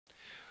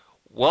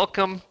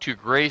Welcome to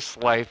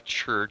GraceLife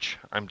Church.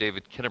 I'm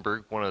David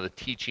Kinneberg, one of the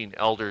teaching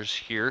elders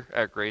here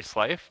at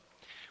GraceLife.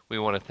 We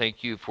want to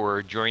thank you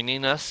for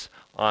joining us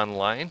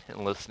online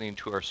and listening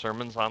to our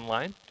sermons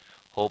online.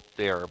 Hope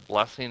they are a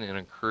blessing and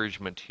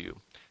encouragement to you.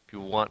 If you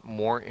want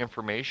more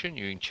information,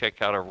 you can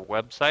check out our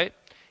website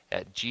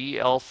at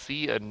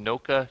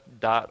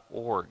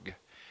glcanoka.org.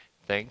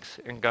 Thanks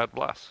and God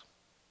bless.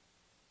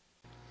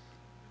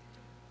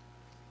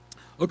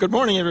 Well, good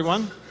morning,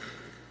 everyone.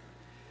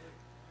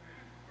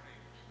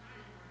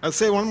 I'll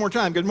say it one more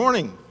time. Good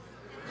morning.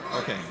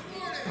 Okay.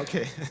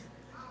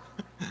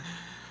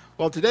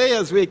 Well, today,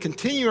 as we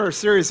continue our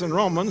series in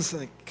Romans,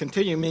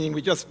 continue meaning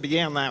we just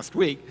began last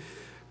week,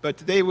 but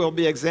today we'll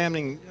be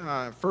examining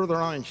further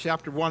on in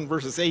chapter 1,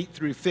 verses 8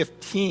 through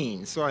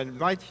 15. So I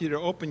invite you to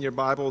open your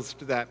Bibles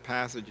to that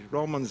passage,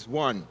 Romans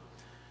 1.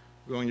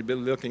 We're going to be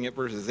looking at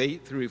verses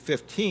 8 through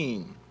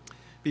 15.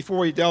 Before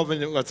we delve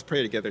into it, let's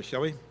pray together,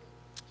 shall we?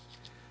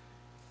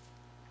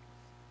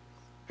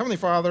 Heavenly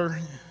Father,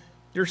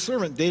 your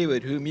servant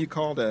David, whom you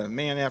called a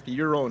man after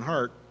your own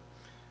heart,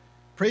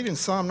 prayed in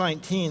Psalm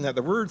 19 that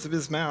the words of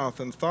his mouth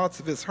and the thoughts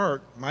of his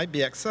heart might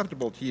be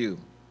acceptable to you.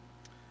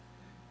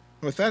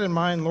 With that in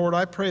mind, Lord,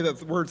 I pray that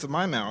the words of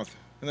my mouth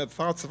and the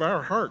thoughts of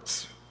our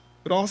hearts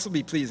would also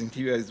be pleasing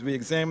to you as we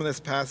examine this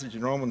passage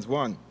in Romans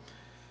 1.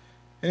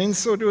 And in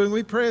so doing,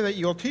 we pray that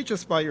you'll teach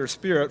us by your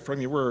Spirit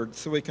from your word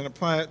so we can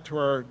apply it to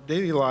our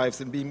daily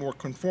lives and be more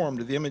conformed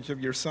to the image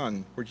of your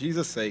Son. For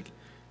Jesus' sake,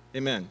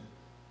 amen.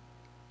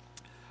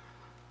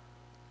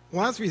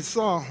 Well, as we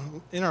saw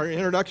in our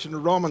introduction to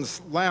Romans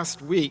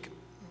last week,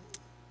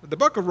 the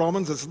book of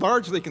Romans is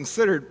largely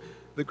considered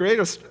the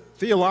greatest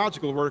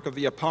theological work of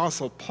the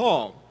Apostle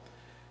Paul.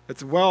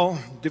 It's a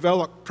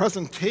well-developed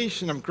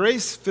presentation of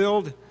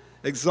grace-filled,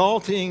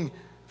 exalting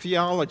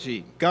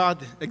theology,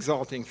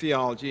 God-exalting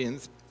theology, and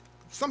it's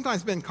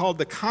sometimes been called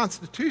the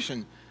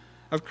Constitution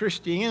of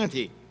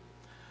Christianity.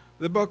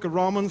 The book of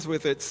Romans,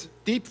 with its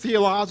deep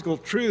theological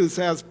truths,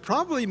 has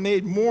probably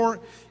made more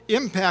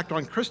impact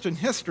on Christian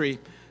history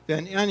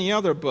than any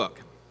other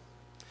book.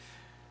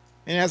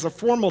 And as a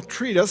formal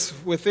treatise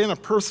within a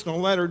personal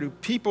letter to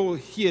people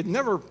he had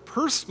never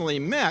personally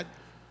met,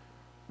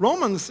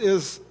 Romans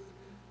is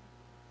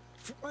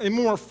a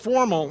more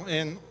formal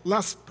and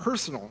less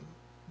personal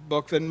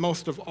book than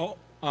most of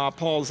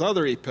Paul's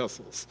other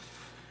epistles.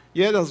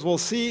 Yet, as we'll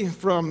see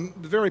from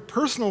the very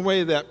personal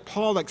way that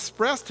Paul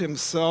expressed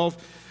himself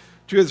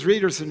to his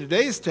readers in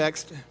today's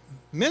text,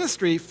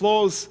 ministry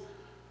flows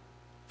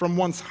from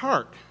one's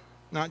heart,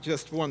 not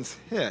just one's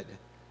head.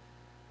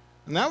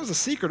 And that was the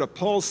secret of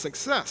Paul's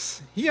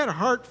success. He had a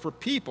heart for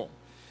people.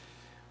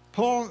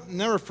 Paul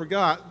never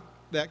forgot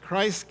that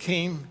Christ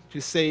came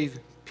to save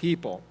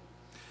people.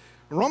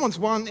 Romans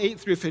 1, 8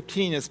 through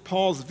 15 is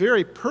Paul's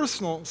very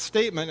personal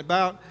statement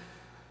about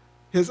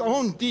his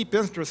own deep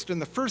interest in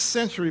the first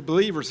century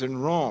believers in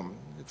Rome.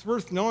 It's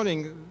worth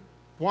noting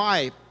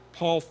why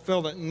Paul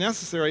felt it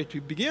necessary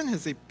to begin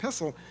his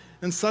epistle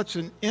in such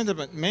an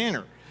intimate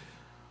manner.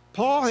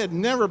 Paul had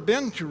never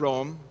been to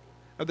Rome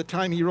at the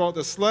time he wrote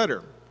this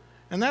letter.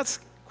 And that's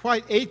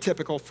quite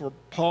atypical for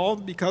Paul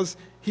because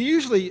he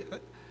usually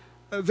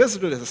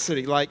visited a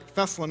city like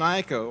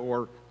Thessalonica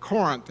or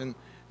Corinth. And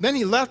then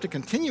he left to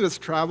continue his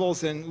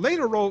travels and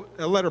later wrote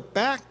a letter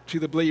back to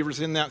the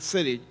believers in that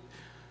city,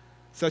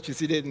 such as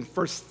he did in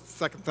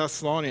 1st, 2nd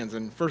Thessalonians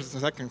and 1st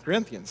and 2nd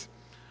Corinthians.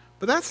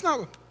 But that's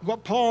not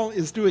what Paul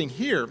is doing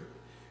here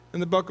in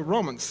the book of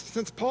Romans.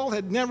 Since Paul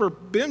had never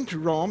been to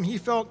Rome, he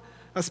felt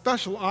a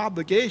special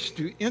obligation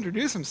to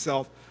introduce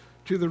himself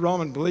to the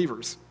Roman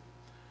believers.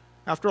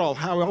 After all,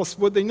 how else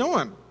would they know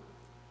him?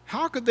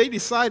 How could they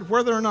decide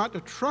whether or not to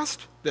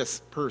trust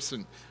this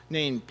person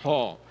named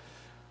Paul?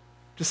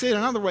 To say it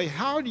another way,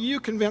 how do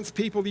you convince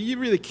people that you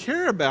really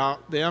care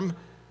about them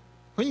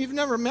when you've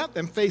never met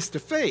them face to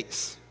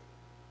face?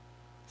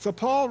 So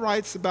Paul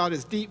writes about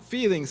his deep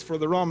feelings for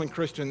the Roman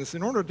Christians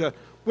in order to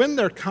win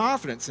their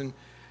confidence and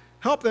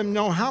help them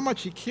know how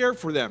much he cared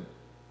for them.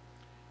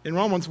 In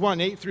Romans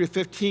 1, 8 through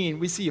 15,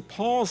 we see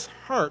Paul's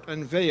heart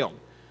unveiled.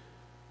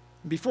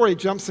 Before he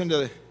jumps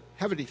into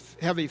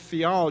heavy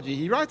theology,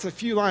 he writes a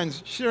few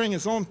lines sharing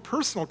his own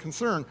personal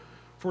concern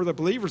for the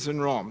believers in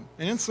Rome.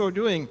 And in so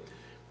doing,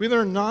 we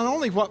learn not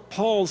only what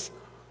Paul's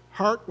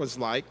heart was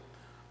like,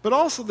 but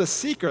also the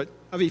secret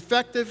of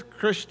effective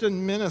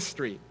Christian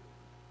ministry.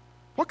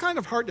 What kind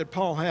of heart did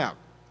Paul have?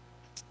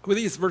 Well,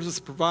 these verses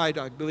provide,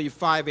 I believe,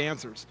 5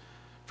 answers.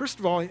 First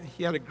of all,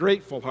 he had a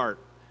grateful heart,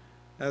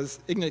 as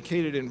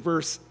indicated in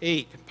verse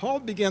 8.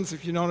 Paul begins,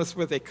 if you notice,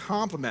 with a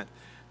compliment.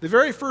 The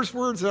very first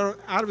words that are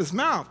out of his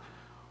mouth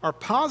are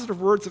positive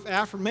words of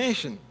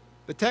affirmation.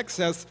 The text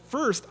says,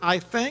 "First, I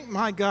thank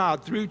my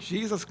God through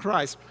Jesus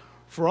Christ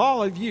for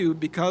all of you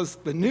because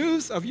the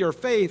news of your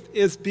faith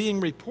is being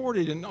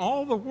reported in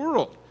all the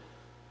world."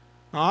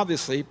 Now,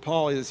 obviously,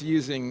 Paul is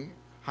using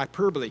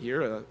hyperbole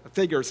here, a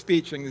figure of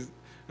speech, and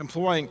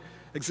employing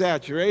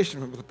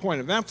exaggeration with a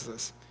point of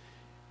emphasis.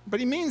 But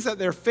he means that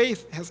their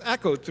faith has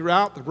echoed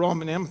throughout the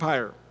Roman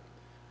Empire.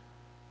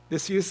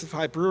 This use of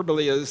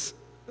hyperbole is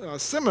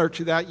similar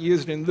to that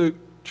used in Luke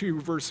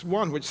 2, verse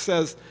 1, which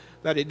says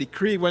that a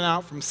decree went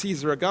out from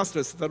Caesar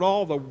Augustus that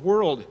all the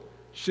world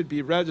should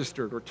be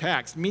registered or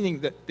taxed,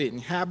 meaning that the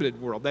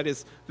inhabited world, that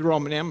is, the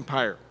Roman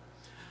Empire.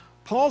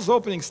 Paul's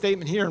opening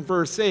statement here in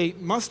verse 8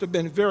 must have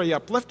been very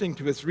uplifting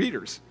to his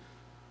readers.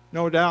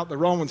 No doubt the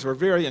Romans were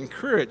very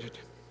encouraged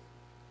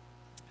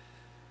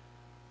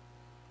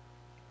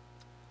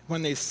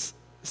when he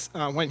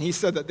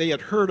said that they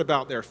had heard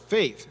about their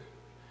faith.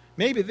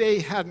 Maybe they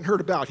hadn't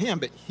heard about him,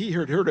 but he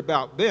had heard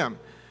about them.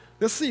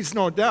 This leaves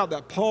no doubt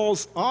that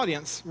Paul's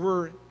audience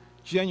were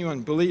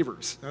genuine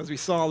believers. As we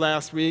saw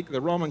last week,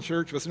 the Roman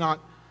church was not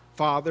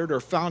fathered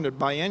or founded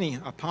by any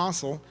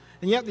apostle,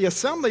 and yet the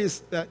assemblies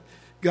that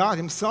God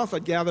himself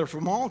had gathered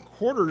from all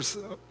quarters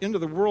into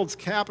the world's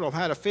capital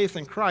had a faith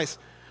in Christ,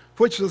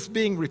 which was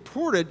being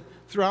reported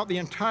throughout the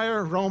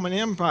entire Roman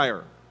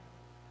Empire.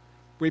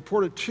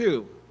 Reported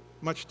too,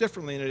 much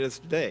differently than it is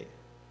today.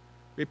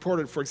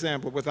 Reported, for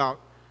example, without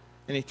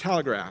any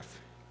telegraph,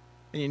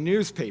 any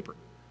newspaper,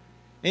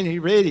 any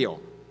radio,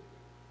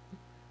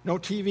 no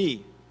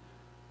TV,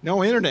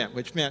 no internet,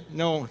 which meant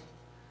no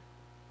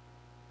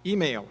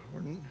email,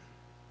 or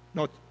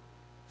no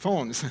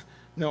phones,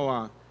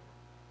 no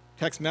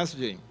text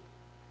messaging.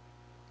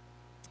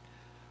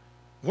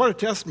 What a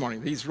testimony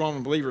these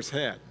Roman believers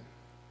had.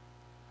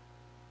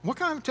 What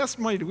kind of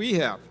testimony do we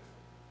have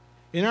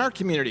in our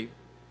community?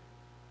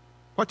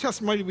 What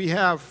testimony do we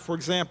have, for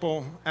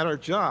example, at our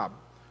job,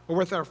 or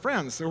with our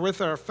friends, or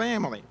with our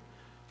family?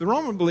 The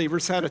Roman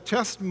believers had a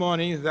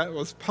testimony that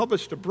was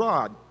published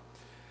abroad.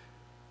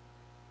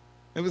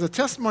 It was a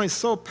testimony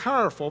so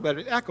powerful that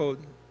it echoed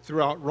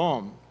throughout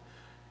Rome.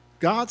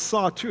 God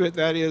saw to it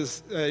that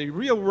a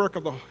real work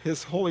of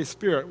his Holy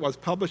Spirit was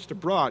published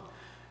abroad,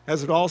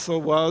 as it also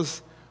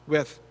was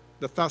with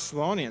the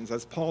Thessalonians,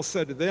 as Paul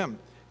said to them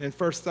in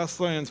 1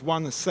 Thessalonians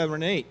 1, 7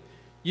 and 8.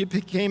 You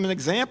became an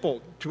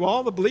example to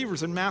all the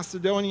believers in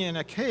Macedonia and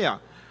Achaia,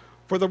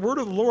 for the word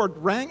of the Lord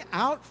rang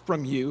out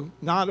from you,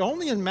 not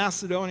only in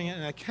Macedonia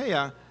and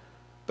Achaia,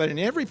 but in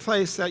every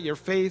place that your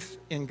faith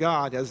in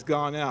God has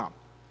gone out.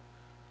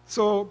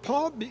 So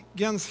Paul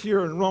begins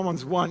here in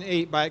Romans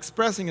 1:8 by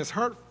expressing his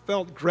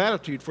heartfelt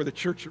gratitude for the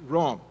church at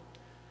Rome.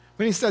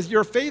 When he says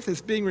your faith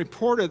is being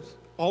reported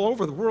all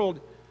over the world,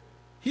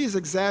 he's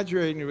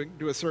exaggerating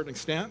to a certain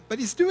extent, but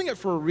he's doing it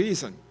for a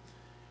reason.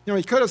 You know,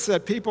 he could have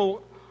said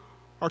people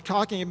are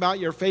talking about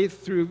your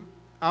faith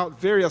throughout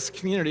various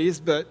communities,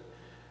 but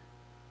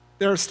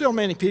there are still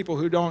many people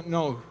who don't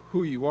know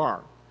who you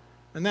are.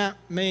 And that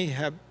may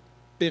have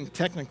been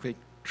technically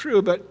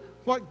true, but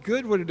what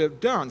good would it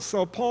have done?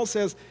 So Paul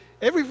says,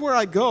 everywhere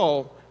I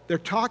go, they're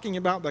talking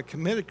about the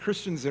committed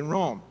Christians in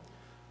Rome.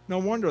 No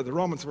wonder the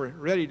Romans were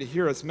ready to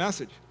hear his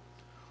message.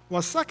 Well,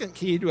 a second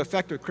key to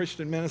effective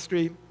Christian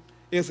ministry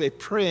is a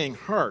praying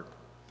heart.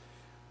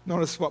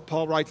 Notice what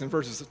Paul writes in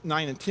verses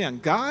 9 and 10.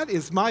 God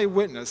is my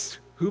witness,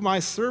 whom I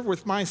serve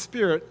with my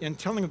spirit in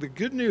telling the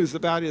good news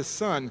about his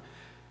Son,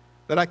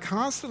 that I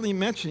constantly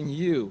mention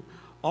you,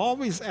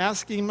 always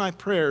asking my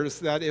prayers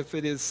that if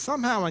it is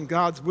somehow in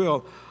God's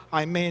will,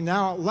 I may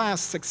now at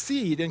last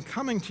succeed in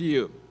coming to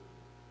you.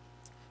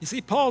 You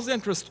see, Paul's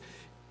interest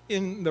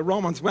in the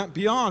Romans went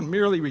beyond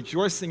merely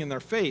rejoicing in their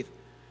faith.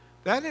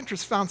 That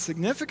interest found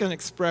significant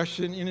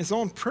expression in his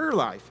own prayer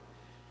life.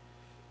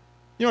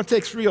 You know, it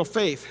takes real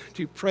faith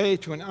to pray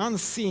to an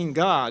unseen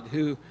God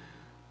who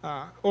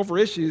over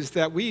issues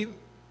that we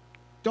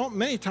don't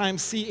many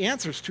times see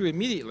answers to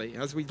immediately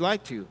as we'd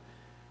like to.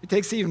 It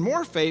takes even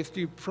more faith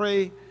to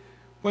pray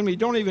when we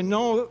don't even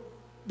know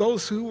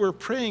those who we're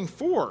praying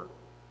for.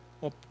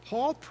 Well,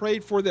 Paul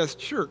prayed for this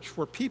church,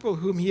 for people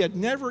whom he had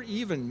never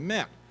even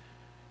met.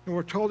 And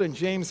we're told in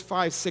James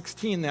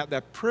 5:16 that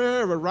the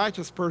prayer of a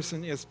righteous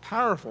person is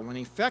powerful and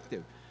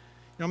effective.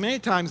 You know, many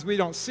times we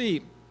don't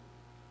see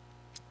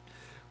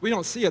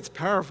its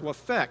powerful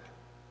effect.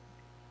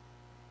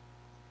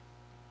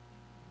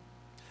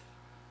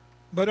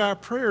 But our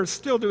prayer is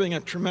still doing a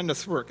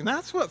tremendous work. And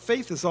that's what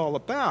faith is all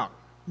about.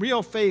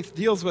 Real faith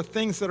deals with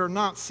things that are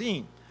not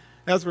seen.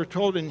 As we're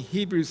told in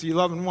Hebrews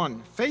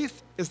 11:1,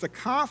 faith is the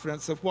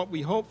confidence of what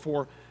we hope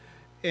for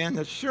and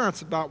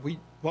assurance about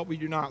what we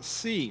do not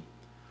see.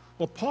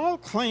 Well, Paul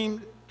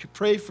claimed to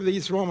pray for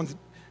these Romans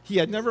he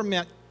had never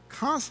met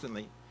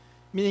constantly,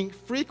 meaning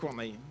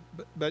frequently,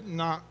 but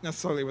not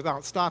necessarily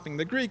without stopping.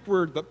 The Greek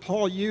word that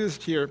Paul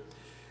used here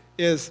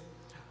is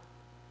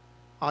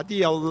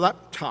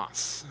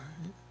adialeptos,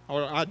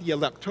 or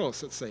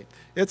adialeptos, let's say.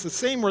 It's the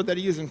same word that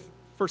he used in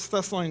 1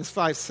 Thessalonians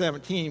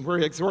 5:17, where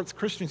he exhorts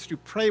Christians to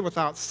pray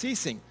without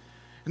ceasing.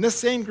 And this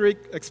same Greek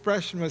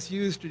expression was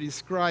used to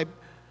describe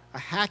a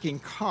hacking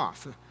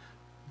cough,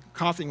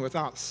 coughing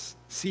without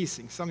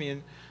ceasing. Some of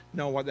you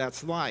know what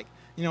that's like.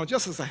 You know,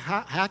 just as a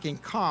hacking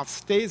cough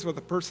stays with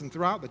a person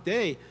throughout the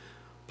day,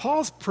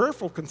 Paul's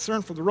prayerful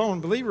concern for the Roman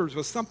believers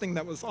was something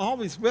that was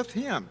always with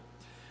him.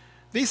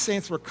 These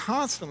saints were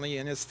constantly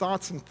in his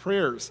thoughts and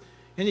prayers,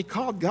 and he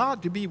called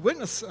God to be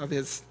witness of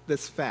this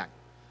fact.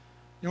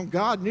 You know,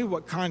 God knew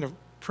what kind of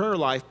prayer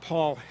life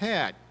Paul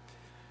had.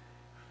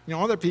 You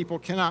know, other people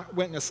cannot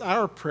witness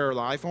our prayer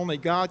life, only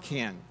God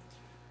can.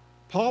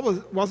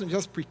 Paul wasn't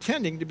just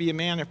pretending to be a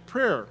man of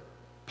prayer.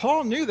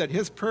 Paul knew that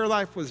his prayer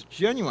life was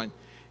genuine,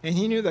 and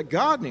he knew that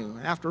God knew.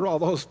 After all,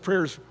 those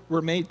prayers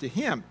were made to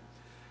him.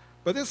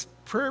 But this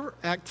prayer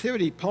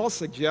activity, Paul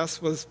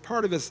suggests, was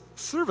part of his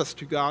service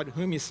to God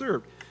whom he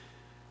served.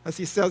 As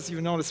he says,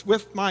 you notice,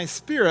 with my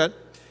spirit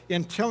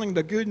in telling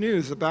the good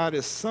news about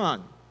his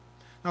son.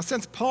 Now,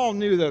 since Paul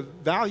knew the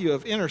value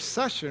of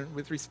intercession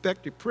with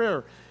respect to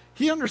prayer,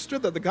 he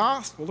understood that the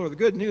gospel, or the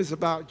good news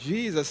about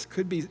Jesus,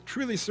 could be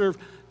truly served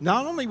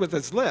not only with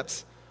his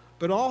lips,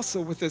 but also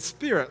with his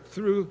spirit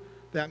through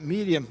that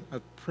medium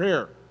of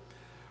prayer.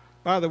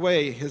 By the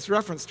way, his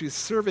reference to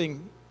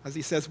serving, as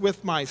he says,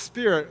 with my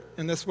spirit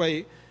in this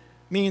way,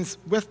 means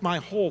with my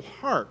whole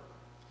heart.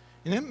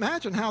 And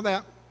imagine how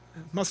that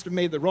must have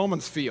made the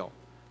Romans feel.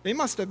 They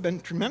must have been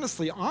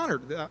tremendously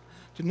honored to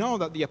know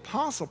that the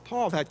Apostle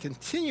Paul had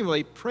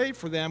continually prayed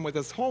for them with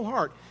his whole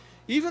heart,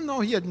 even though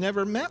he had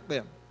never met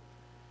them.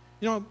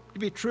 You know, to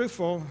be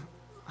truthful,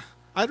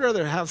 I'd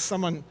rather have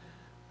someone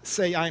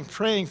say, I'm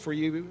praying for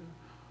you,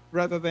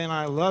 rather than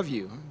I love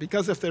you.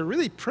 Because if they're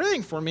really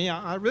praying for me,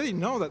 I really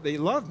know that they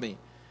love me.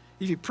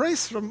 If you pray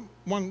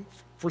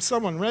for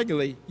someone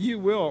regularly, you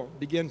will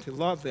begin to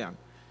love them.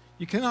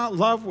 You cannot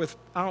love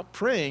without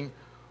praying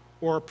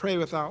or pray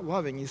without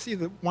loving. You see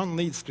that one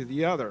leads to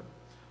the other.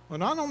 Well,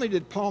 not only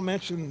did Paul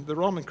mention the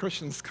Roman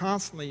Christians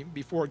constantly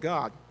before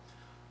God,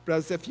 but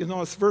as if you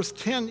notice, verse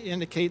 10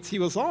 indicates he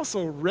was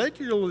also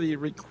regularly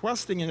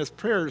requesting in his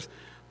prayers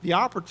the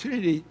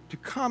opportunity to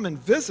come and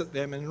visit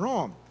them in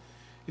Rome.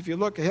 If you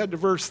look ahead to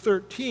verse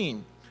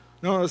 13,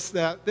 notice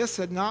that this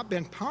had not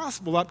been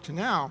possible up to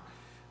now,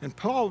 and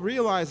Paul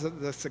realized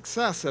that the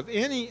success of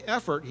any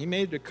effort he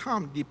made to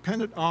come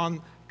depended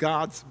on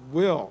God's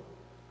will.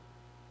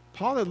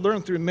 Paul had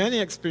learned through many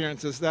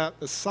experiences that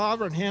the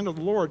sovereign hand of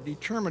the Lord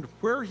determined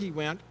where he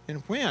went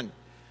and when.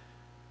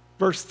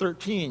 Verse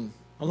 13,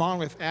 along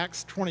with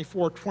Acts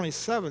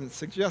 24:27,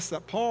 suggests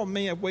that Paul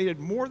may have waited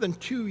more than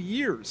 2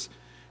 years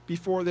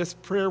before this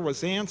prayer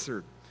was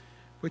answered,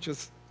 which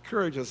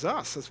encourages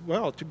us as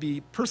well to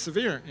be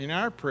perseverant in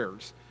our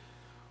prayers.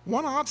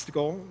 One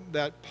obstacle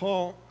that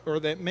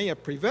may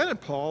have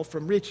prevented Paul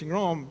from reaching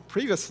Rome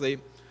previously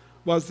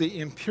was the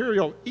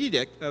imperial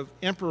edict of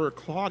Emperor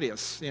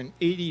Claudius in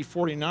AD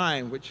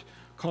 49, which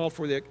called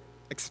for the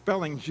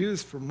expelling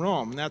Jews from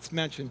Rome, and that's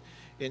mentioned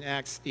in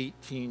Acts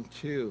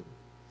 18:2.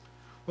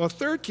 Well, a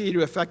third key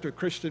to effective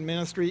Christian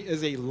ministry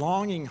is a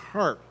longing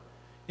heart,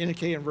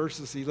 indicated in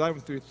verses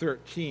 11 through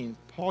 13.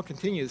 Paul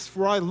continues,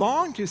 for I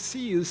long to see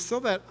you so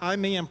that I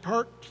may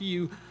impart to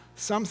you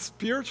some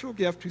spiritual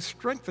gift to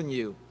strengthen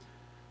you.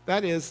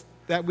 That is,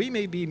 that we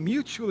may be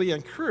mutually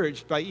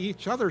encouraged by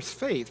each other's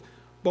faith,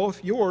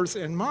 both yours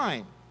and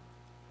mine.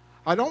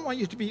 I don't want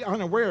you to be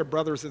unaware,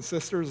 brothers and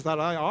sisters, that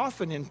I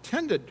often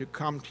intended to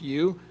come to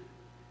you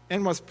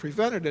and was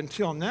prevented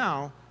until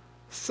now,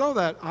 so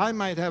that I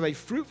might have a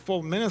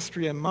fruitful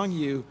ministry among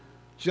you,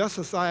 just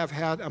as I have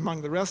had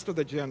among the rest of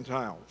the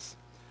Gentiles.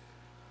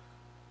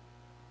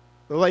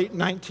 The late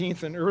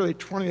 19th and early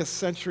 20th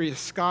century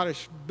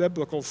Scottish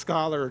biblical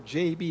scholar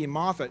J.B.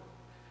 Moffat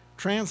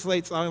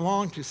translates I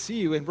long to see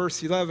you in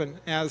verse 11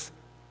 as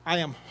I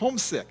am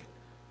homesick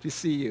to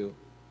see you.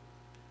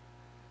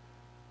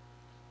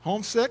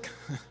 Homesick?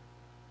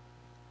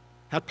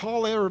 Had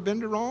Paul ever been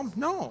to Rome?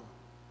 No.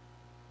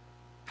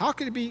 How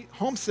could he be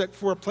homesick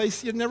for a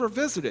place he had never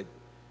visited?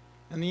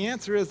 And the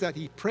answer is that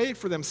he prayed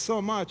for them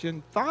so much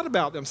and thought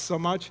about them so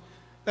much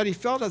that he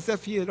felt as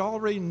if he had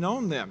already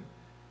known them.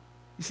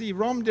 You see,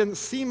 Rome didn't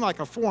seem like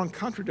a foreign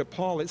country to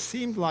Paul. It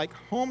seemed like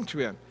home to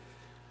him.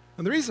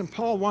 And the reason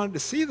Paul wanted to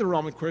see the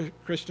Roman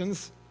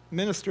Christians,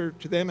 minister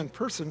to them in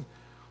person,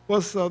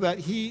 was so that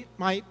he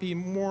might be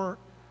more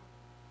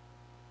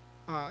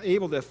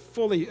able to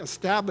fully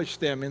establish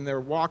them in their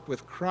walk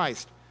with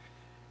Christ.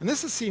 And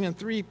this is seen in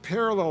 3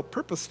 parallel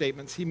purpose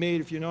statements he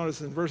made, if you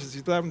notice, in verses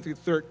 11 through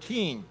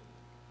 13.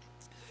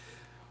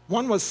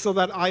 One was so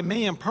that I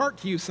may impart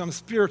to you some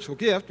spiritual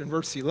gift, in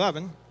verse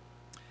 11.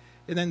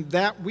 And then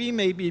that we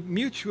may be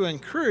mutually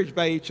encouraged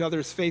by each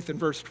other's faith, in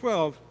verse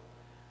 12.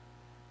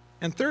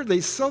 And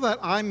thirdly, so that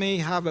I may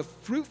have a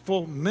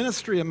fruitful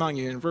ministry among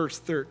you, in verse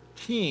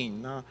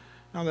 13. Now,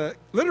 the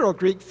literal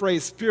Greek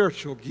phrase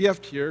spiritual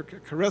gift here,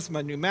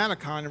 charisma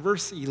pneumatikon, in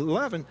verse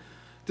 11,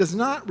 does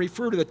not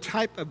refer to the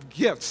type of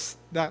gifts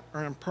that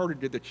are imparted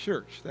to the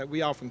church that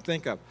we often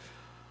think of.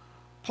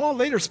 Paul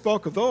later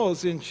spoke of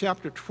those in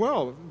chapter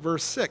 12,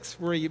 verse 6,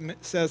 where he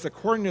says,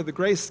 according to the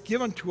grace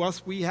given to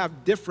us, we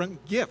have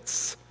different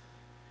gifts.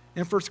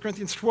 In 1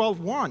 Corinthians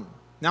 12:1,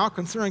 now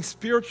concerning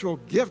spiritual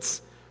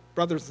gifts,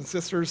 brothers and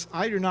sisters,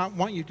 I do not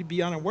want you to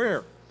be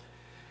unaware.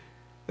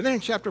 And then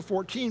in chapter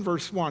 14,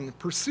 verse 1,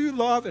 pursue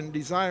love and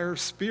desire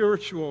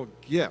spiritual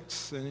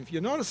gifts. And if you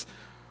notice,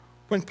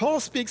 when Paul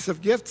speaks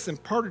of gifts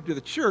imparted to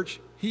the church,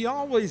 he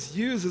always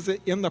uses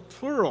it in the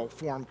plural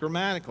form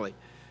grammatically.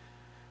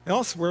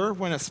 Elsewhere,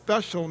 when a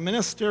special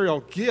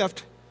ministerial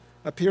gift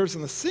appears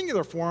in the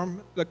singular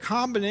form, the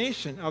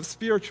combination of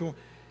spiritual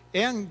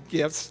and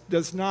gifts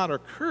does not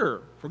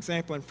occur. For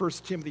example, in 1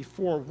 Timothy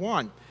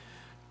 4:1,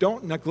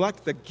 don't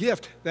neglect the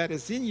gift that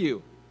is in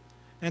you.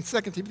 And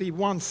 2 Timothy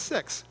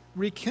 1:6,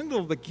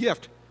 rekindle the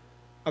gift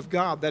of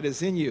God that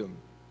is in you.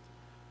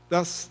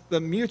 Thus, the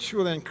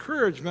mutual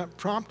encouragement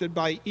prompted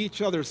by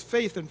each other's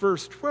faith in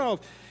verse 12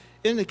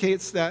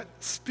 indicates that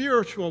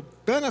spiritual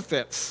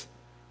benefits,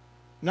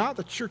 not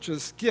the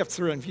church's gifts,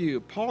 are in view.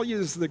 Paul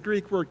uses the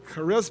Greek word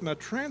charisma,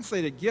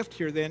 translated gift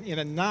here then, in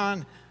a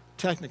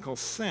non-technical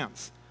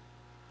sense.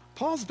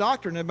 Paul's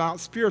doctrine about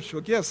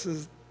spiritual gifts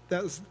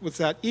was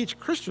that each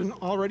Christian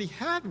already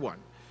had one.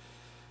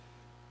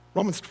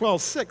 Romans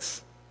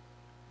 12:6,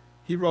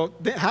 he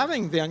wrote,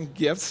 having then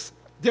gifts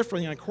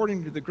differing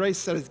according to the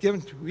grace that is given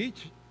to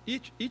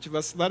each of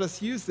us, let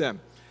us use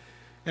them.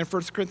 And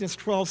 1 Corinthians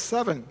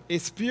 12:7, a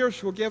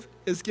spiritual gift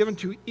is given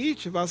to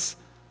each of us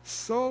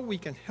so we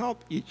can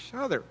help each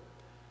other.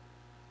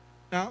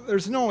 Now,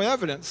 there's no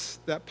evidence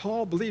that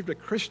Paul believed a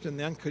Christian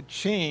then could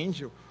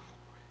change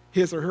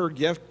his or her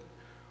gift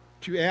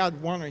to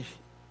add one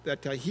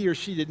that he or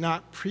she did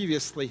not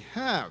previously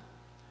have.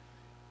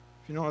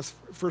 If you notice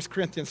 1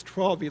 Corinthians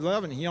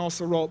 12:11, he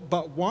also wrote,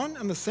 but one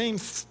and the same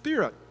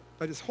Spirit,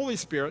 that is Holy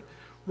Spirit,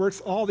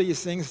 works all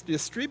these things,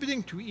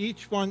 distributing to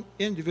each one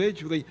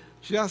individually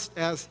just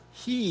as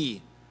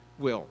he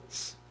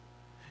wills.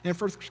 In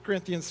 1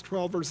 Corinthians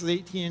 12, verses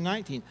 18 and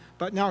 19,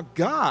 but now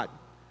God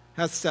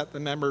has set the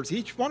members,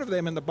 each one of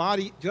them in the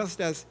body, just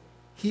as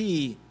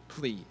he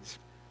pleased.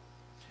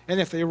 And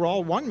if they were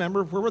all one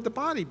member, where would the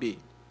body be?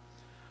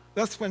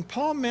 Thus, when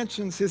Paul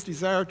mentions his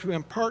desire to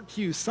impart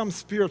to you some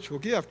spiritual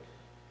gift,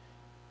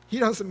 he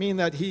doesn't mean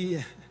that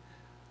he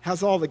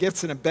has all the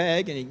gifts in a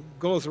bag and he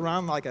goes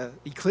around like an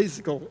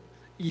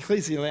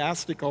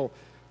ecclesiastical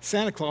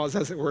Santa Claus,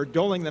 as it were,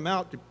 doling them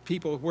out to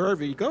people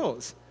wherever he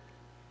goes.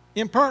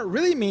 Impart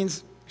really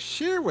means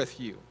share with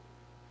you.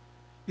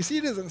 You see,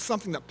 it isn't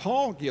something that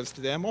Paul gives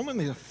to them.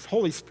 Only the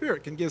Holy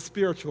Spirit can give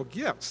spiritual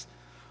gifts.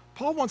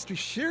 Paul wants to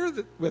share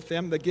with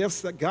them the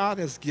gifts that God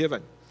has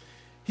given.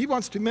 He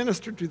wants to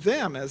minister to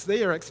them as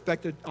they are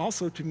expected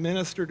also to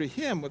minister to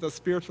him with the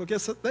spiritual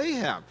gifts that they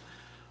have.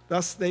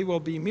 Thus, they will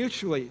be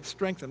mutually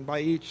strengthened by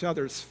each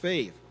other's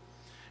faith.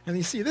 And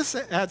you see, this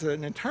adds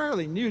an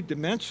entirely new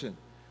dimension.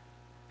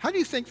 How do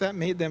you think that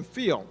made them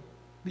feel,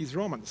 these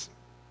Romans?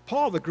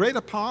 Paul, the great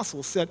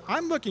apostle, said,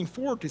 I'm looking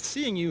forward to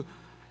seeing you,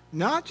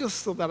 not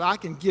just so that I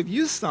can give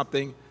you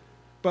something,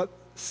 but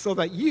so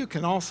that you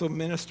can also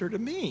minister to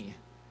me.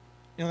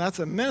 You know, that's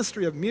a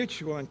ministry of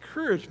mutual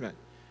encouragement.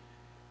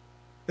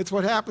 It's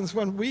what happens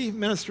when we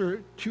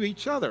minister to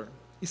each other.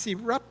 You see,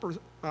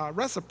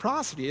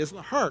 reciprocity is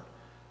the heart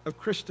of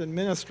Christian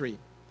ministry.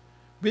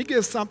 We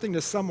give something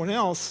to someone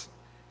else,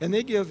 and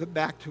they give it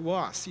back to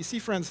us. You see,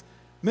 friends,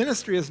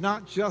 ministry is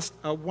not just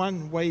a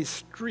one-way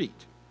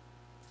street.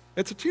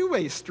 It's a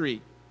two-way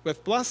street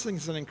with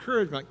blessings and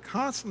encouragement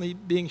constantly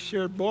being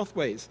shared both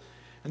ways.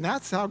 And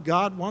that's how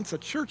God wants a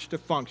church to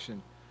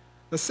function.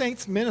 The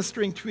saints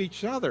ministering to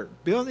each other,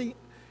 building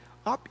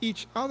up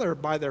each other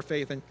by their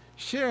faith, and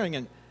sharing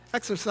and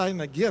exercising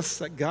the gifts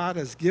that God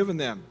has given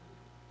them.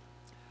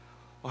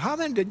 Well, how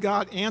then did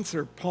God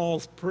answer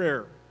Paul's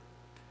prayer?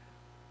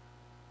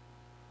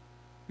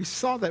 We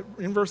saw that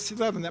in verse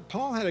 11 that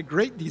Paul had a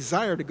great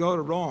desire to go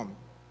to Rome.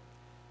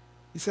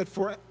 He said,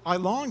 for I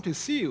long to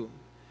see you.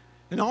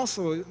 And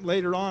also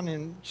later on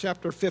in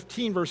chapter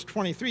 15, verse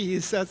 23, he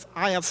says,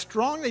 I have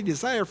strongly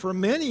desired for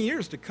many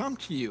years to come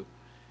to you.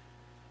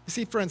 You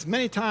see, friends,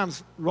 many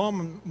times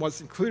Rome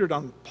was included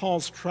on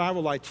Paul's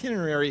travel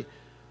itinerary,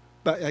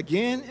 but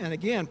again and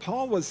again,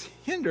 Paul was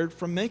hindered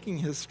from making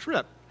his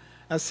trip,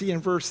 as seen in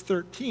verse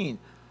 13,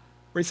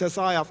 where he says,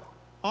 I have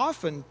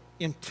often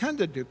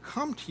intended to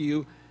come to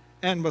you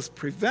and was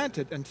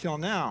prevented until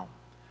now.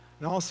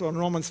 And also in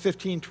Romans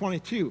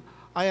 15:22,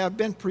 I have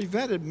been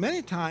prevented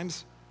many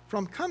times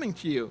from coming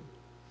to you.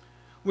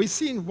 We've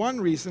seen one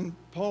reason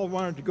Paul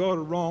wanted to go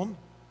to Rome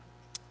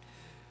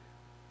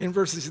in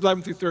verses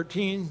 11 through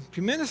 13,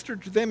 to minister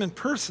to them in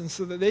person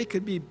so that they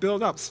could be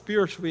built up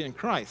spiritually in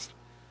Christ.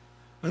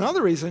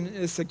 Another reason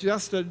is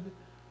suggested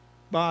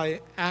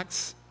by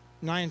Acts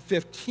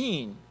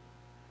 9:15.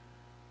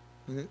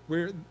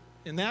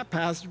 In that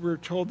passage, we're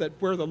told that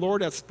where the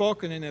Lord had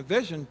spoken in a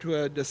vision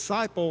to a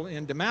disciple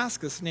in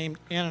Damascus named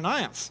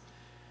Ananias.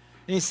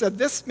 And he said,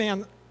 this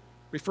man,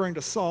 referring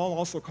to Saul,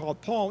 also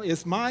called Paul,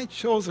 is my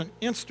chosen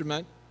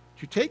instrument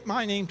to take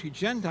my name to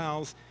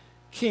Gentiles,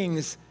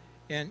 kings,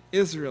 and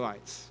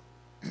Israelites.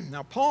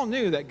 Now, Paul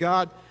knew that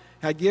God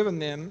had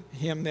given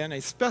him then a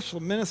special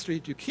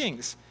ministry to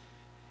kings.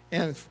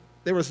 And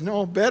there was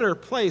no better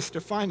place to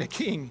find a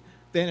king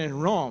than in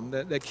Rome.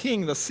 The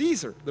king, the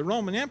Caesar, the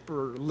Roman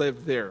emperor,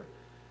 lived there.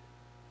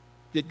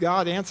 Did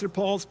God answer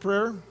Paul's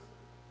prayer?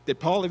 Did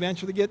Paul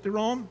eventually get to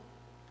Rome?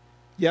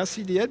 Yes,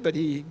 he did, but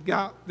he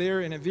got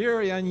there in a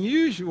very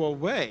unusual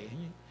way.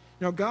 You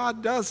know,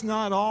 God does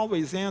not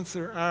always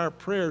answer our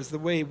prayers the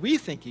way we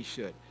think he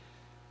should.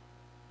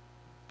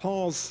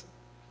 Paul's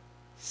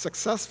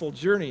successful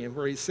journey,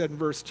 where he said in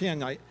verse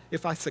 10,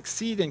 if I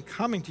succeed in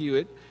coming to you,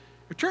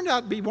 it It turned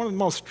out to be one of the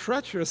most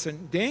treacherous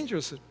and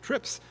dangerous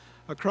trips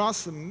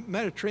across the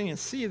Mediterranean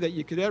Sea that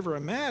you could ever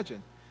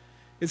imagine.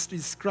 It's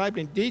described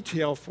in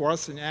detail for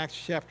us in Acts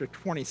chapter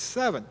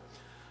 27.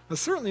 But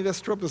certainly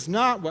this trip was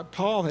not what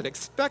Paul had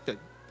expected.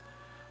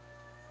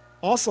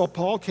 Also,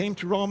 Paul came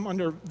to Rome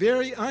under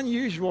very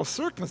unusual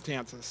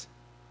circumstances.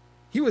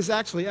 He was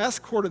actually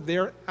escorted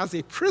there as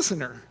a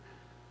prisoner.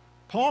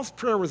 Paul's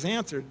prayer was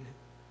answered,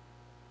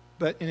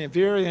 but in a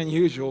very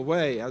unusual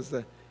way. As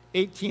the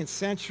 18th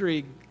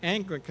century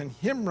Anglican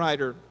hymn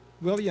writer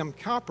William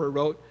Cowper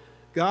wrote,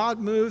 "God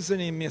moves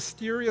in a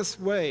mysterious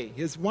way,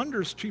 his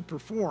wonders to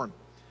perform.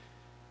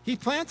 He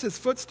plants his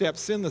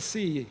footsteps in the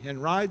sea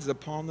and rides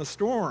upon the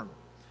storm.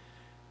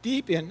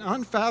 Deep in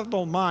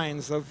unfathomable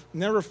minds of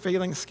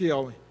never-failing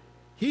skill,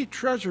 he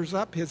treasures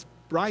up his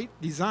bright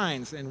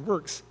designs and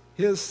works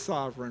his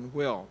sovereign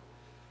will."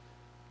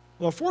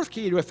 Well, a fourth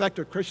key to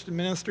effective Christian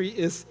ministry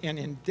is an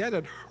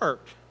indebted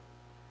heart.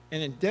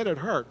 An indebted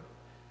heart.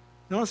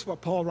 Notice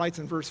what Paul writes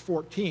in verse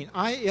 14.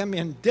 "I am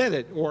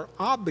indebted or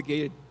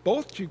obligated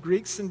both to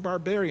Greeks and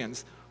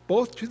barbarians,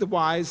 both to the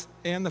wise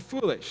and the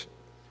foolish."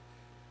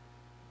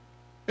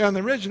 In the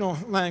original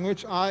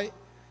language, "I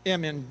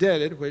am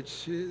indebted,"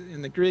 which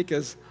in the Greek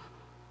is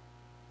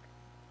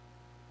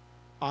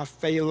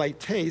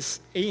apheiletes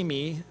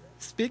eimi,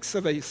 speaks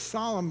of a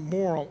solemn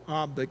moral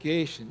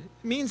obligation.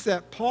 It means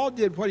that Paul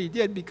did what he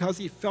did because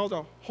he felt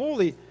a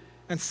holy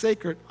and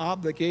sacred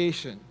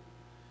obligation.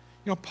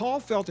 You know, Paul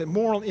felt a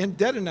moral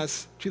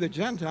indebtedness to the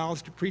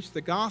Gentiles to preach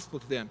the gospel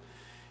to them.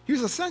 He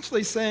was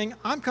essentially saying,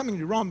 I'm coming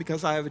to Rome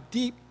because I have a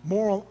deep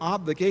moral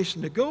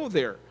obligation to go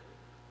there.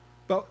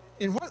 But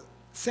in what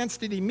sense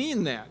did he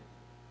mean that?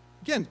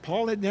 Again,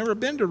 Paul had never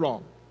been to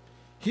Rome.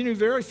 He knew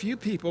very few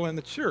people in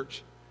the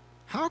church.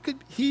 How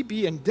could he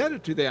be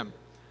indebted to them?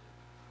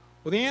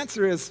 Well, the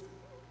answer is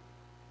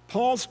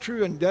Paul's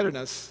true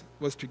indebtedness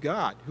was to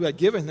God, who had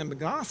given him the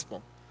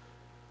gospel.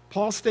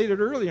 Paul stated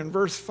earlier in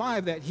verse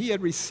 5 that he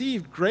had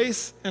received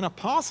grace and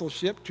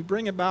apostleship to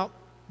bring about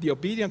the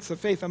obedience of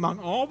faith among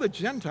all the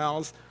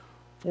Gentiles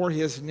for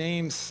his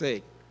name's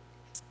sake.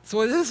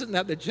 So it isn't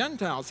that the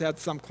Gentiles had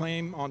some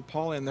claim on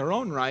Paul in their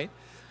own right,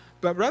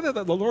 but rather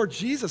that the Lord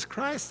Jesus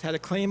Christ had a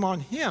claim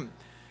on him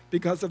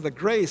because of the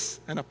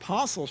grace and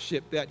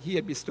apostleship that he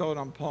had bestowed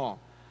on Paul.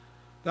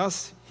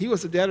 Thus, he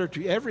was a debtor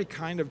to every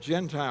kind of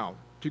Gentile,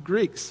 to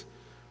Greeks,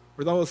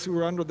 or those who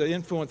were under the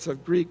influence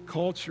of Greek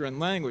culture and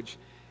language,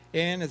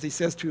 and, as he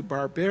says, to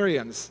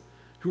barbarians,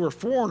 who were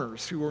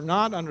foreigners, who were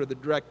not under the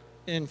direct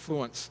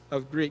influence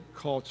of Greek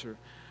culture.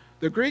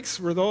 The Greeks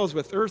were those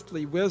with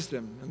earthly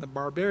wisdom, and the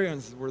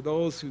barbarians were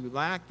those who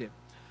lacked it.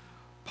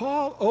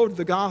 Paul owed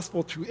the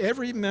gospel to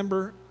every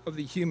member of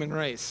the human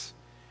race.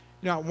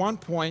 You know, at one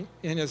point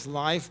in his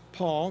life,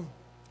 Paul,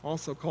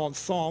 also called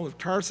Saul of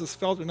Tarsus,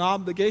 felt an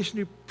obligation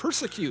to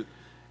persecute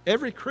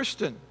every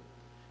Christian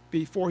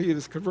before he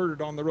was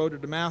converted on the road to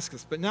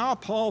Damascus. But now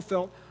Paul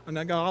felt an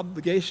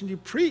obligation to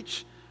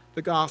preach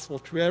the gospel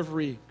to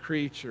every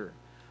creature.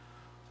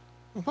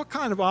 Well, what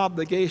kind of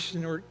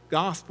obligation or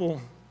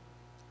gospel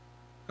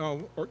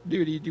or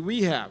duty do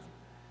we have?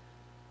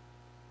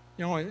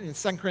 You know, in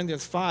 2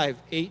 Corinthians 5,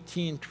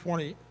 18,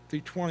 20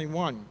 through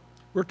 21,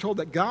 we're told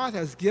that God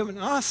has given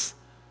us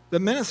the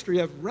ministry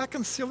of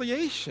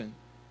reconciliation.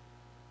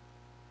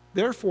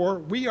 Therefore,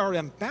 we are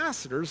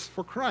ambassadors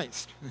for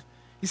Christ.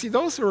 You see,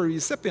 those who are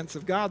recipients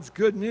of God's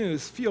good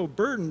news feel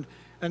burdened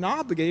and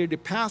obligated to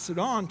pass it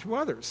on to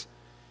others.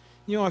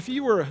 You know, if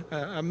you were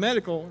a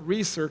medical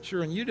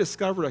researcher and you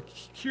discover a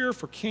cure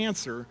for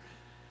cancer,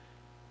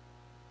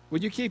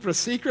 would you keep it a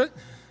secret?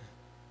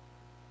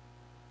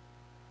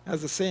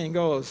 As the saying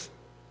goes,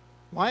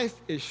 life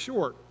is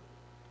short,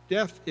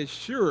 death is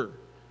sure,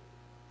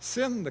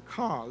 sin the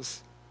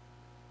cause,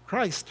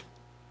 Christ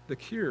the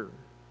cure.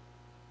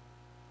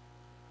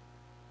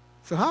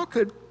 So how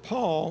could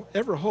Paul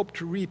ever hope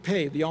to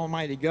repay the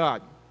Almighty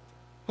God?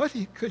 What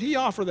could he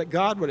offer that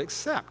God would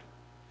accept?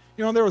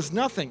 You know, there was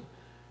nothing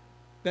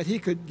that he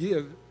could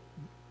give,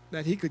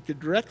 that he could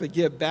directly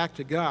give back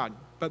to God.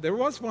 But there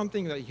was one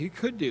thing that he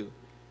could do.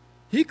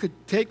 He could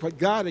take what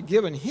God had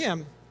given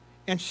him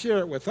and share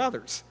it with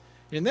others.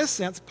 In this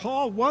sense,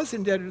 Paul was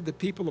indebted to the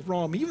people of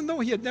Rome, even though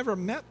he had never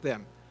met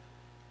them.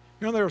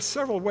 You know, there are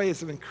several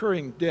ways of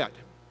incurring debt.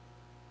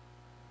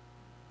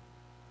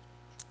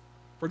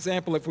 For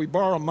example, if we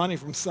borrow money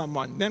from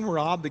someone, then we're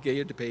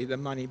obligated to pay the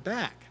money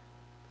back.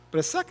 But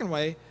a second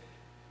way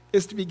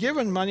is to be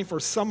given money for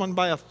someone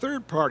by a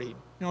third party.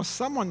 You know,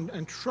 someone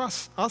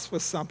entrusts us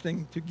with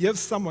something to give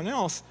someone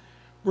else,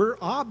 we're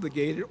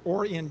obligated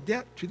or in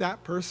debt to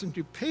that person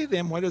to pay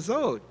them what is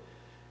owed.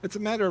 It's a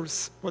matter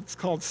of what's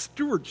called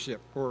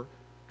stewardship or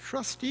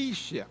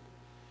trusteeship.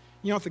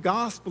 You know, if the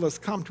gospel has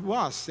come to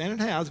us, and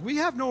it has, we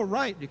have no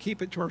right to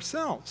keep it to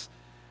ourselves.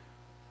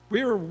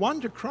 We are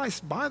won to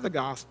Christ by the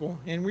gospel,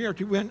 and we are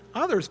to win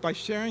others by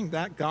sharing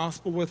that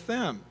gospel with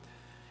them.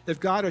 If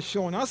God has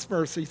shown us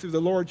mercy through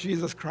the Lord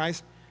Jesus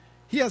Christ,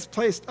 he has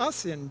placed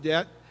us in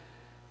debt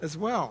as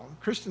well.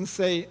 Christians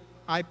say,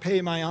 I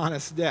pay my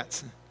honest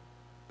debts.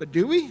 But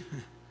do we?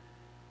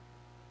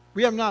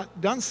 We have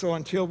not done so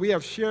until we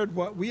have shared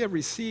what we have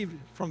received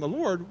from the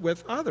Lord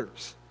with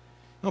others.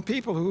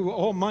 People who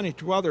owe money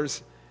to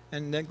others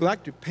and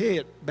neglect to pay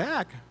it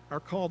back are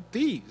called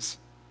thieves.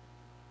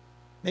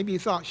 Maybe you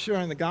thought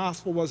sharing the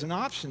gospel was an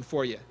option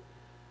for you.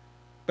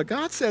 But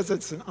God says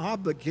it's an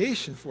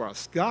obligation for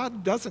us.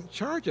 God doesn't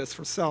charge us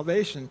for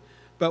salvation,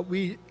 but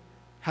we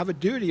have a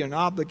duty, an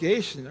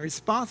obligation, a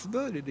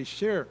responsibility to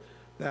share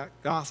that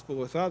gospel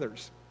with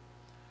others.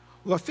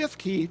 Well, a fifth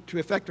key to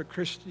effective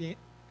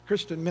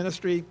Christian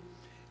ministry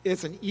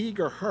is an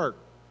eager heart,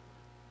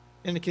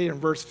 indicated in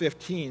verse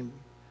 15.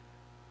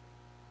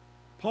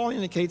 Paul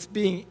indicates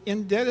being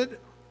indebted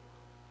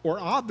or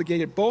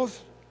obligated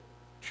both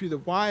to the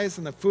wise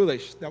and the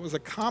foolish. That was a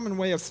common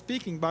way of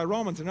speaking by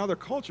Romans and other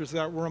cultures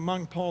that were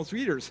among Paul's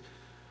readers,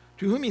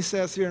 to whom he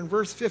says here in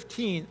verse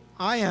 15,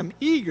 I am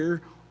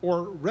eager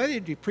or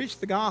ready to preach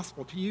the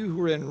gospel to you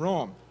who are in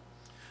Rome.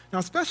 Now,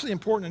 especially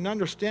important in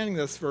understanding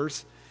this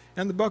verse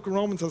and the book of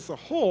Romans as a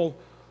whole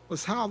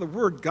was how the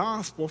word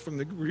gospel from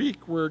the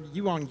Greek word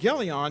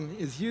euangelion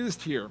is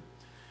used here.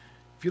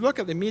 If you look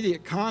at the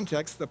immediate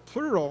context, the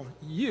plural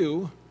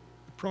you,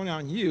 the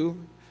pronoun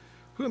you,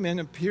 human,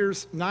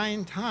 appears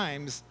 9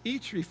 times,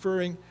 each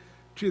referring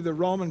to the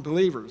Roman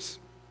believers.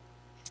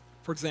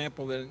 For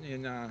example,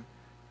 in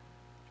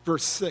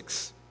verse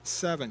 6,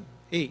 7,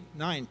 8,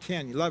 9,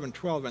 10, 11,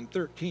 12, and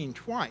 13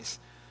 twice.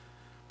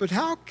 But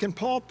how can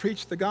Paul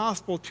preach the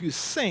gospel to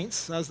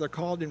saints, as they're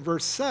called in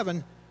verse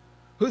 7,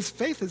 whose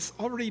faith is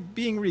already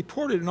being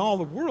reported in all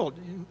the world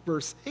in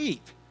verse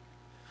 8?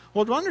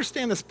 Well, to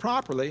understand this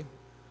properly,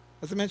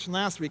 as I mentioned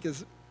last week,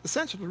 is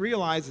essential to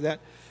realize that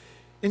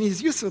in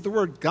his use of the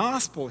word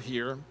gospel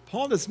here,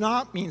 Paul does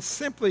not mean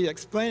simply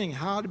explaining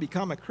how to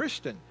become a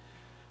Christian.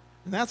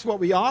 And that's what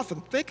we often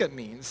think it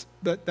means,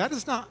 but that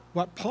is not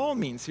what Paul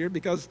means here,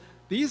 because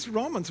these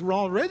Romans were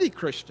already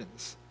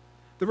Christians.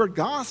 The word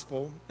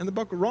gospel in the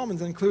book of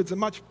Romans includes a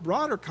much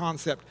broader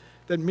concept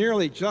than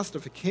merely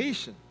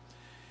justification.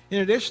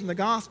 In addition, the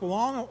gospel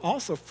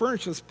also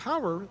furnishes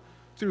power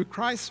through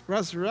Christ's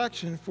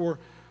resurrection for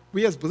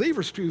we as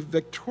believers to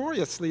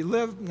victoriously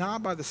live now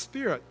by the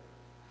Spirit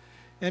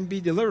and be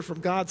delivered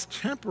from God's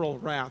temporal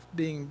wrath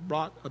being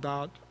brought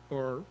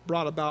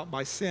about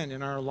by sin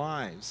in our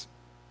lives.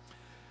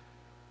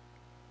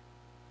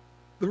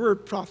 The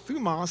word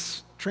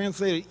prothumos,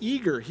 translated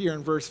eager here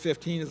in verse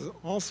 15, is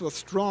also a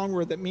strong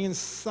word that means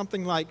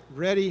something like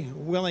ready,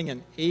 willing,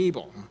 and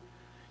able.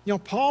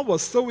 Paul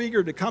was so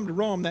eager to come to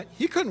Rome that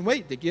he couldn't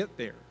wait to get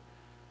there.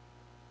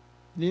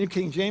 The New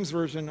King James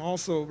Version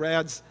also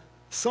adds,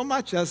 so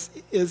much as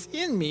is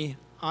in me,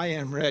 I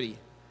am ready.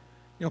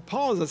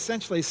 Paul is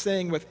essentially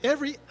saying with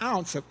every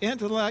ounce of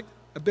intellect,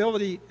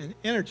 ability, and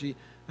energy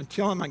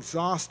until I'm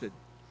exhausted.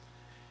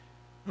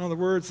 The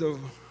words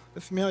of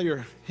the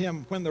familiar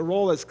hymn, When the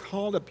Roll is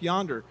Called Up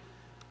Yonder,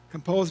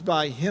 composed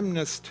by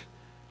hymnist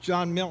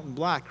John Milton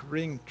Black,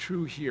 ring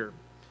true here.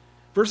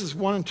 Verses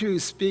 1 and 2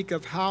 speak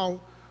of how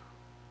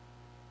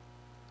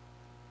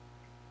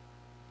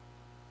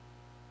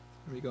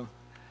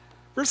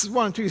Verses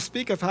 1 and 2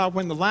 speak of how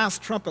when the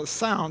last trumpet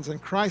sounds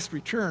and Christ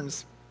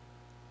returns,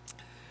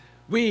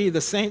 we,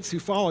 the saints who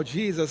follow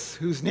Jesus,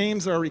 whose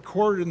names are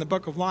recorded in the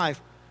book of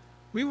life,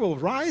 we will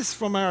rise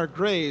from our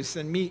graves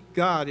and meet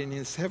God in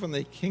his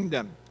heavenly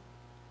kingdom.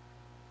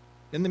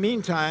 In the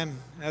meantime,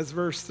 as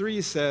verse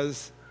 3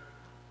 says,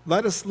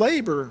 let us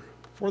labor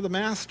for the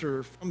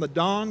Master from the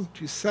dawn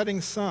to setting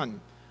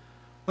sun.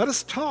 Let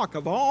us talk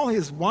of all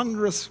his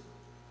wondrous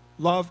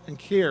love and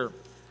care.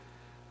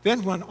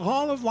 Then when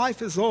all of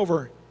life is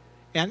over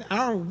and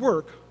our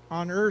work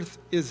on earth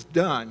is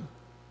done,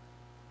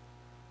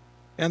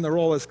 and the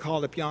roll is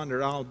called up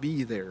yonder, I'll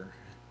be there.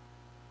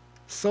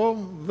 So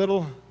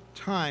little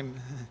time,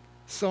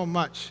 so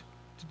much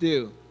to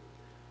do.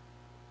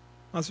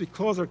 As we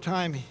close our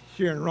time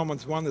here in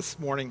Romans 1 this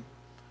morning,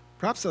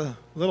 perhaps a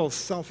little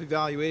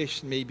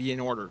self-evaluation may be in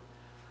order.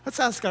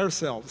 Let's ask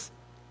ourselves,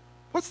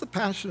 what's the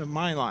passion of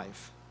my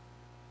life?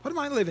 What am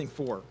I living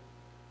for?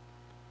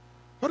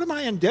 What am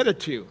I indebted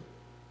to?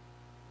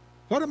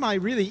 What am I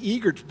really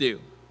eager to do?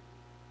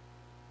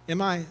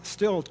 Am I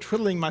still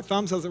twiddling my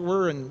thumbs, as it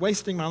were, and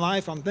wasting my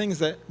life on things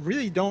that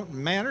really don't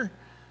matter?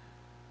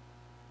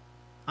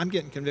 I'm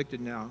getting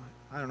convicted now.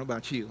 I don't know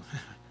about you.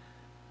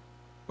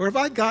 Or have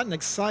I gotten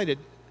excited,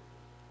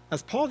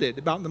 as Paul did,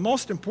 about the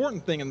most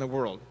important thing in the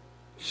world,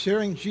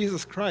 sharing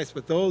Jesus Christ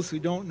with those who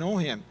don't know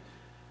him,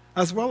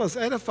 as well as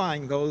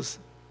edifying those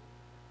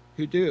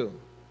who do?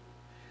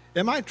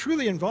 Am I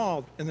truly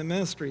involved in the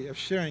ministry of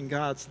sharing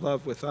God's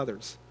love with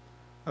others?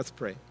 Let's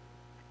pray.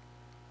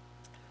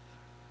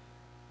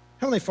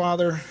 Heavenly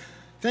Father,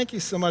 thank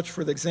you so much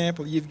for the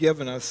example you've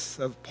given us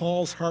of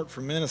Paul's heart for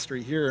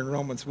ministry here in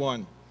Romans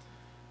 1.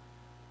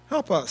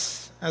 Help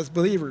us as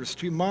believers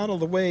to model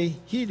the way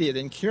he did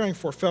in caring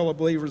for fellow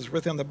believers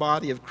within the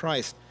body of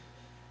Christ,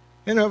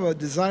 and have a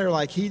desire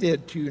like he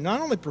did to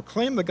not only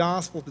proclaim the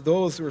gospel to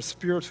those who are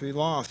spiritually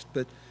lost,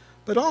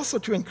 but also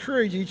to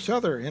encourage each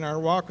other in our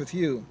walk with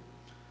you.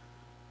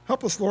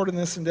 Help us, Lord, in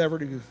this endeavor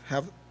to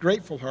have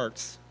grateful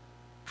hearts,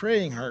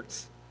 praying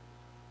hearts,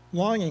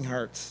 longing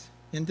hearts,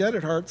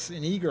 indebted hearts,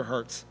 and eager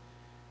hearts.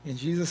 In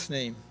Jesus'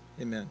 name,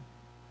 amen.